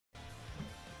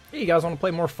Hey, you guys want to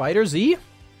play more FighterZ?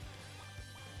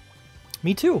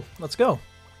 Me too. Let's go.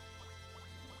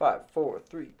 5, 4,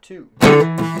 3, 2.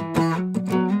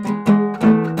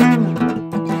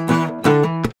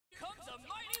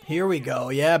 Here we go.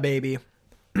 Yeah, baby.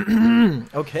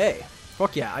 Okay.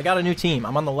 Fuck yeah. I got a new team.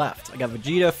 I'm on the left. I got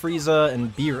Vegeta, Frieza,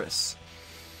 and Beerus.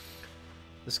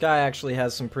 This guy actually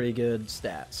has some pretty good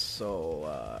stats,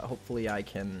 so hopefully I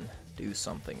can do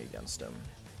something against him.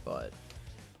 But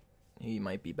he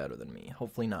might be better than me.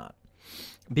 Hopefully not.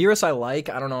 Beerus I like.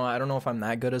 I don't know if I'm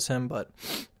that good as him, but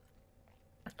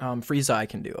Frieza I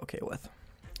can do okay with.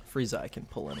 Frieza I can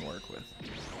pull and work with.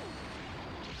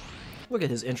 Look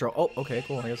at his intro. Oh, okay,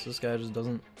 cool. I guess this guy just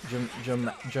doesn't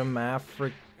Jim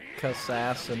Africa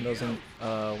sass and doesn't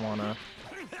wanna.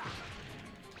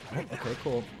 Oh, okay,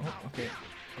 cool. Oh, okay.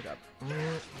 I got.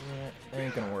 It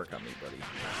ain't gonna work on me, buddy.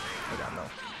 I got no.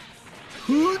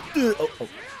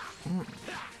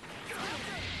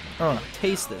 Oh.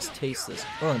 Taste this. Do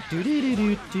do do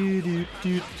do do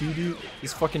do do do.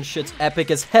 This fucking shit's epic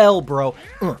as hell, bro.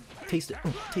 Taste it.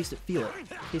 Taste it. Feel it.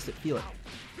 Taste it. Feel it.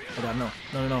 Oh god,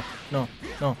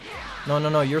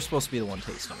 no. You're supposed to be the one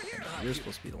tasting. You're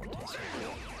supposed to be the one tasting.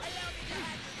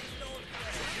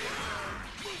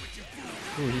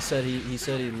 Ooh, he said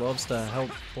he loves to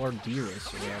help poor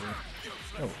Beerus or whatever.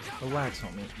 Oh, relax,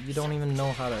 homie. You don't even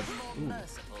know how to. Ooh. I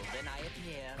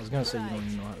was gonna say you don't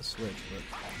even know how to switch, but.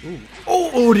 Ooh.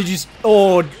 Oh, did you?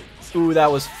 Oh, ooh, that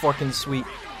was fucking sweet.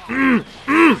 Come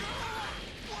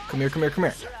here.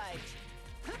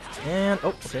 And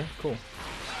oh, okay, cool.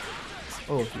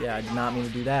 Oh yeah, I did not mean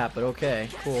to do that, but okay,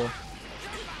 cool.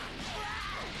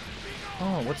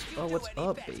 Oh, what's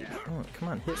up, baby? Oh, come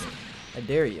on, hit me. I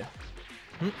dare you.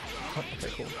 Oh, okay,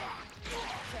 cool.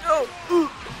 Oh, ooh.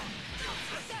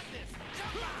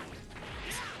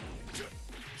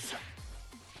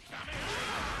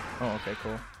 Oh, okay,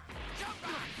 cool.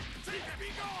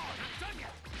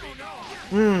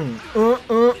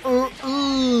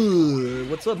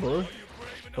 What's up, bro?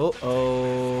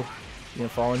 Uh-oh. You gonna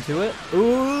fall into it?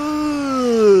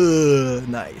 Ooh,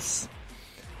 nice.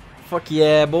 Fuck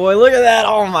yeah, boy! Look at that!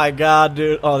 Oh my god,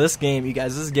 dude! Oh, this game, you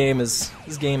guys, this game is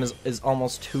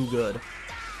almost too good.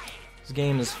 This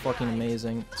game is fucking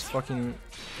amazing. It's fucking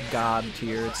god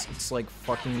tier. It's like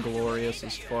fucking glorious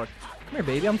as fuck. Come here,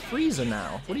 baby. I'm Frieza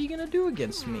now. What are you gonna do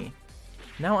against me?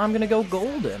 Now I'm gonna go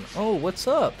golden. Oh, what's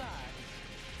up?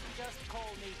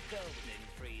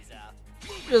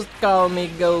 Just call me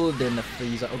golden,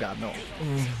 Frieza. Oh god, no.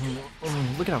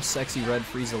 Look at how sexy red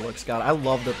Frieza looks. God, I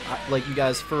love the like you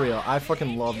guys for real. I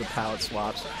fucking love the palette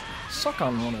swaps. Suck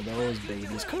on one of those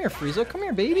babies. Come here, Frieza. Come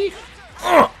here, baby.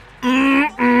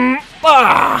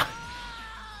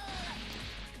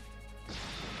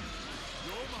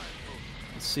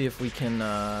 Let's see if we can.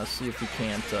 Yeah,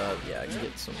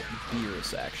 get some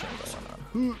Beerus action going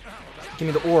on. Give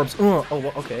me the orbs. Oh,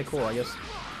 well, okay, cool. I guess.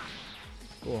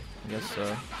 Cool. I guess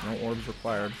no orbs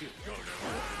required.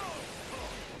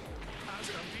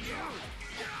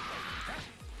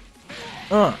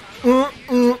 Oh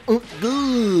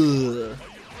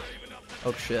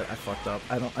shit! I fucked up.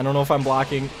 I don't know if I'm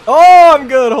blocking. Oh, I'm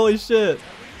good. Holy shit!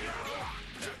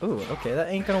 Ooh, okay, that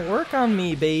ain't gonna work on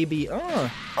me, baby.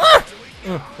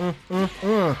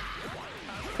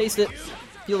 Taste it.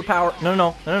 Feel the power.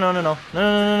 No.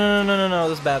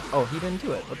 This is bad. Oh, he didn't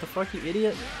do it. What the fuck, you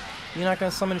idiot? You're not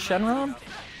gonna summon Shenron?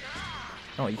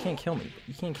 No, you can't kill me.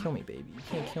 You can't kill me, baby. You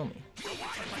can't kill me.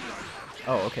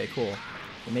 Oh, okay, cool.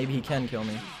 Well, maybe he can kill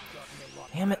me.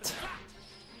 Damn it.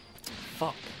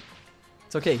 Fuck.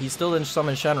 It's okay, he still didn't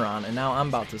summon Shenron, and now I'm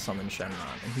about to summon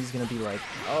Shenron. And he's gonna be like,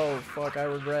 oh, fuck, I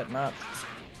regret not...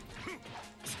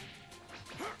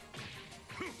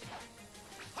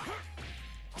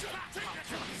 Oh,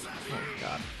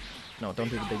 God. No, don't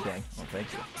do the big bang. Oh, thank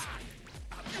you.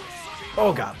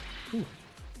 Oh, God. Ooh.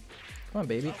 Come on,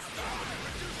 baby. No.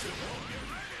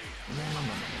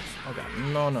 Oh, God.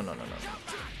 No.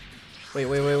 Wait.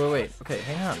 Okay,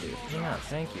 hang on, dude. Hang on.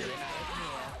 Thank you.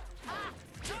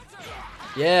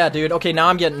 Yeah, dude. Okay, now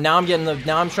I'm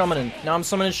summoning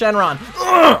Shenron.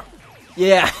 Ugh!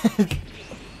 Yeah.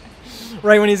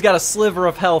 Right when he's got a sliver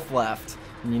of health left.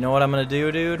 And you know what I'm gonna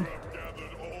do, dude?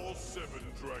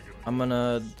 I'm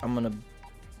gonna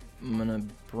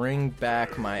bring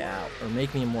back my out, or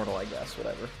make me immortal, I guess.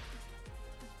 Whatever.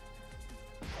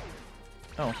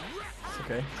 Oh.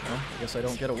 Okay. Well, I guess I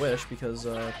don't get a wish because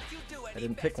I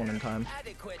didn't pick one in time.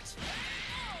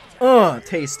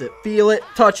 Taste it, feel it,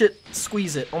 touch it,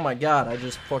 squeeze it. Oh my god, I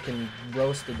just fucking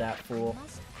roasted that fool.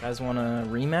 Guys want a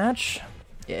rematch?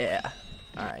 Yeah.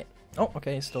 Alright. Oh,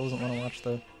 okay, he still doesn't want to watch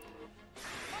the...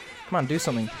 Come on, do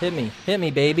something. Hit me,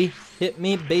 baby. Hit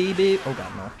me, baby. Oh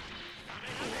god, no.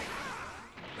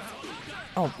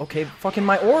 Oh, okay. Fucking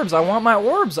my orbs. I want my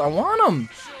orbs. I want them.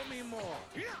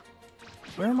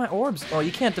 Where are my orbs? Oh,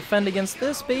 you can't defend against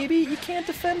this, baby. You can't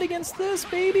defend against this,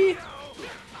 baby.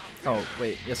 Oh,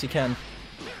 wait. Yes, you can.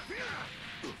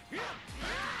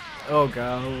 Oh,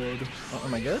 God. Oh,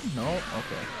 am I good? No?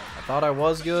 Okay. I thought I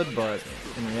was good, but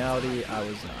in reality, I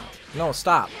was not. No,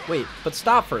 stop. Wait, but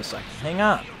stop for a second. Hang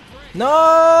on.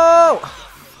 No!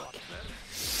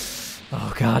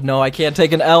 Oh, God, no. I can't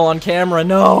take an L on camera.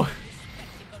 No!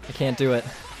 I can't do it.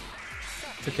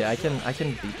 It's okay. I can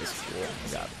beat this fool.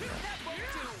 Oh, God.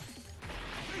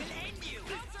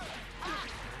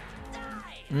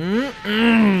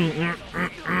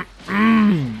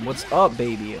 What's up,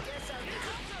 baby?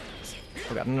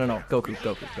 Oh god, no. Goku.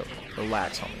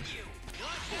 Relax, homie.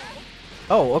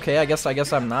 Oh, okay, I guess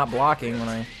I'm not blocking when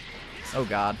I... Oh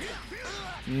god.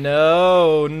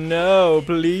 No,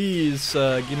 please,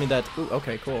 give me that... Ooh,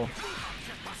 okay, cool.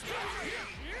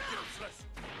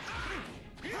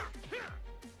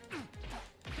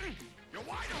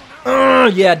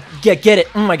 Yeah, get it.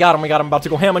 Oh my god, I'm about to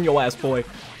go ham on your ass, boy.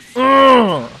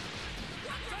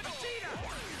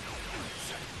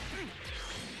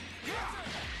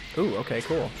 Ooh, okay,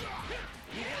 cool.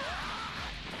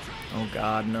 Oh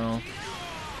god, no.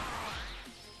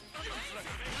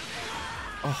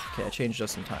 Oh, okay, I changed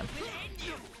just in time.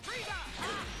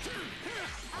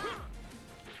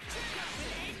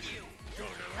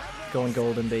 Going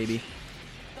golden, baby.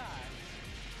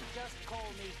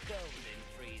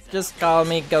 Just call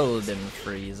me Golden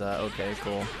Frieza. Okay,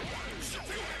 cool.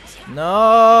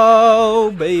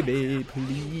 No, baby,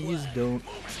 please don't.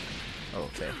 Oh,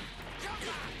 okay.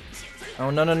 Oh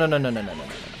no.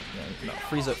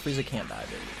 Frieza can't die,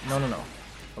 baby. No.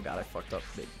 Oh god, I fucked up,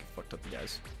 baby. Fucked up, you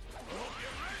guys.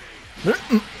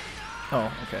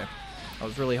 Oh, okay. I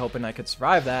was really hoping I could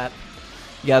survive that.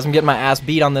 You guys, I'm getting my ass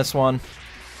beat on this one.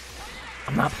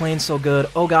 I'm not playing so good.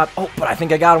 Oh god. Oh, but I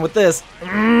think I got him with this.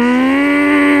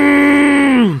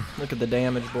 Look at the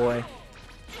damage, boy.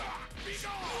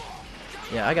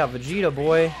 Yeah, I got Vegeta,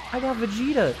 boy. I got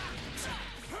Vegeta.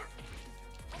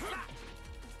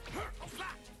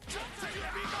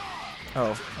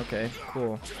 Oh, okay,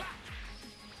 cool.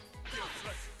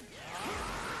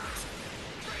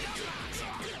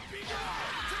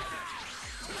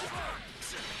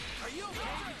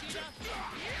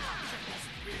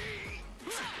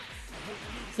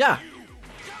 Yeah.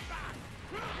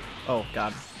 Oh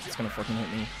god, it's gonna fucking hit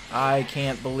me. I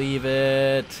can't believe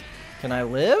it. Can I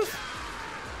live?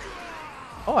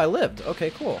 Oh, I lived. Okay,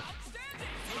 cool.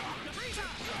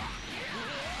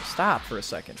 Stop for a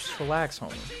second. Just relax,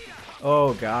 homie.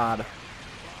 Oh, God.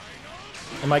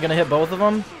 Am I gonna hit both of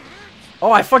them?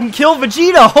 Oh, I fucking killed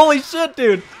Vegeta! Holy shit,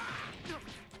 dude!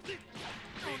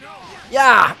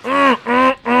 Yeah!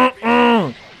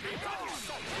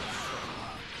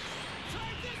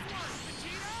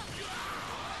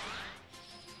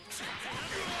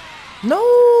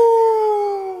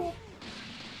 No!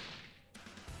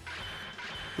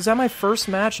 Is that my first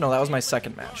match? No, that was my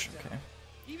second match. Okay.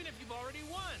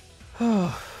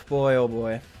 Oh boy, oh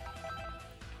boy.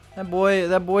 That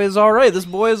boy is alright. This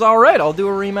boy is alright. I'll do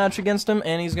a rematch against him,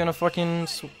 and he's gonna fucking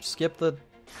skip the...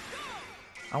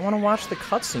 I want to watch the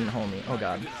cutscene, homie. Oh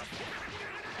god.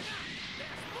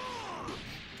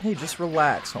 Hey, just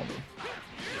relax, homie.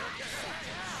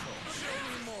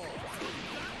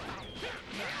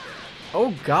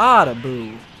 Oh god,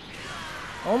 Abu.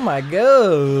 Oh my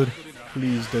god.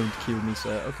 Please don't kill me,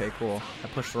 sir. Okay, cool. I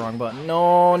pushed the wrong button.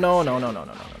 No.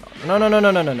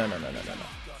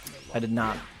 I did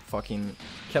not fucking...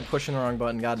 Kept pushing the wrong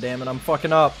button. God damn it, I'm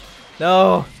fucking up.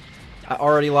 No. I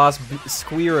already lost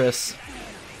Squirrus.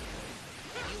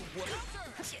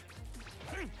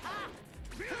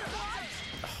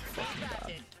 Oh, fucking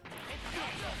god.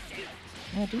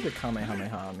 Yeah, do the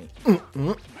Kamehameha on me.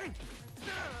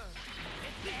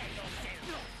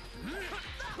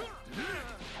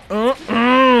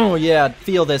 Yeah,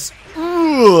 feel this.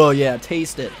 Ooh, yeah,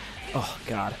 taste it. Oh,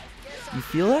 God. You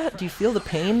feel that? Do you feel the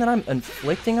pain that I'm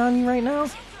inflicting on you right now?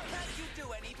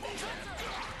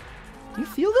 Do you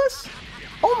feel this?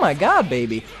 Oh, my God,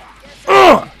 baby.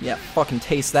 Yeah, fucking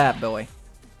taste that, boy.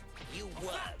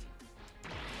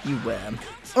 You wham.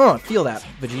 Feel that,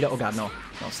 Vegeta. Oh, God, no.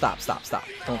 No, stop.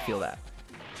 Don't feel that.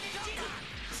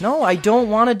 No, I don't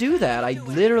want to do that. I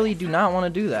literally do not want to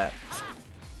do that.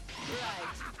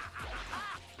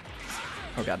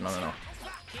 Oh god, no.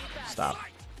 Stop.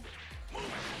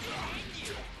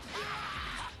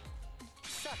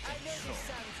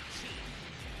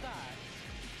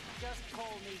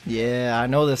 Yeah, I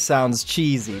know this sounds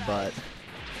cheesy, but...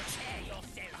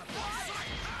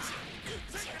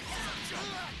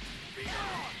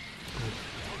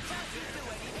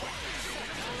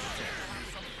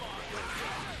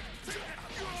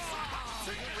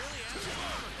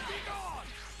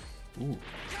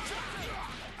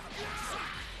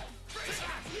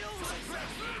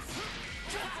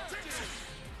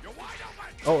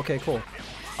 Oh, okay, cool.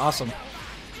 Awesome.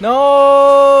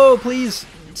 No! Please,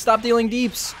 stop dealing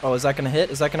deeps. Oh, is that gonna hit?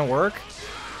 Is that gonna work?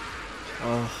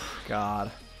 Oh,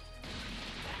 God.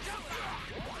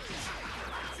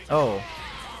 Oh.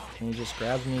 And he just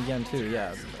grabs me again, too.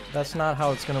 Yeah, that's not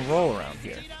how it's gonna roll around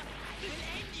here.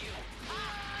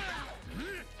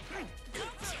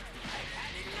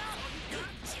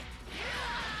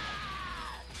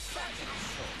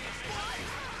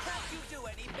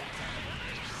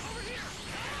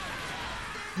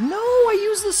 No, I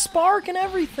use the spark and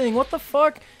everything. What the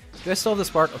fuck? Do I still have the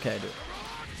spark? Okay, I do.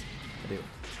 I do.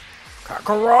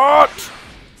 Kakarot!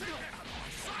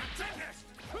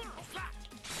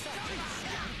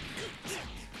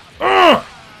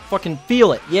 Fucking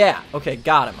feel it. Yeah. Okay,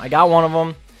 got him. I got one of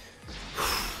them.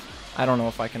 I don't know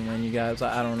if I can win, you guys.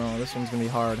 I don't know. This one's gonna be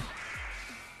hard.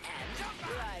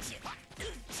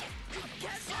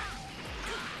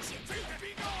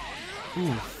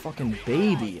 Ooh, fucking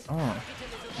baby. Oh.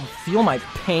 You feel my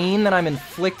pain that I'm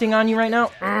inflicting on you right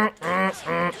now?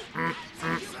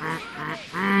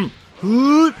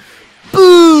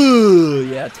 Boo!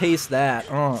 Yeah, taste that.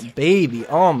 Oh, baby.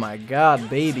 Oh my god,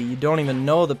 baby. You don't even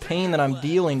know the pain that I'm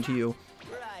dealing to you.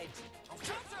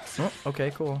 Oh,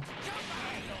 okay, cool.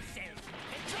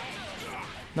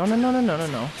 No, no, no, no, no, no,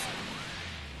 no.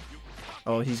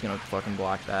 Oh, he's gonna fucking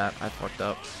block that. I fucked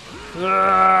up.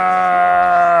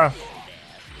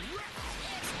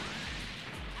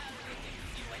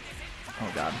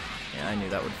 Oh god. Yeah, I knew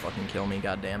that would fucking kill me,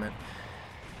 god damn it.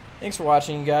 Thanks for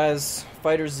watching, you guys.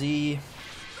 FighterZ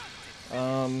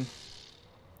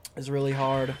is really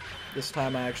hard. This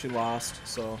time I actually lost,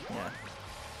 so yeah.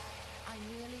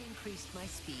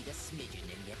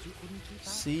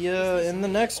 See ya in the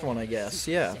next one, I guess.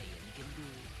 Yeah.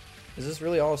 Is this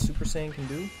really all a Super Saiyan can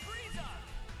do?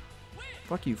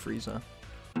 Fuck you, Frieza.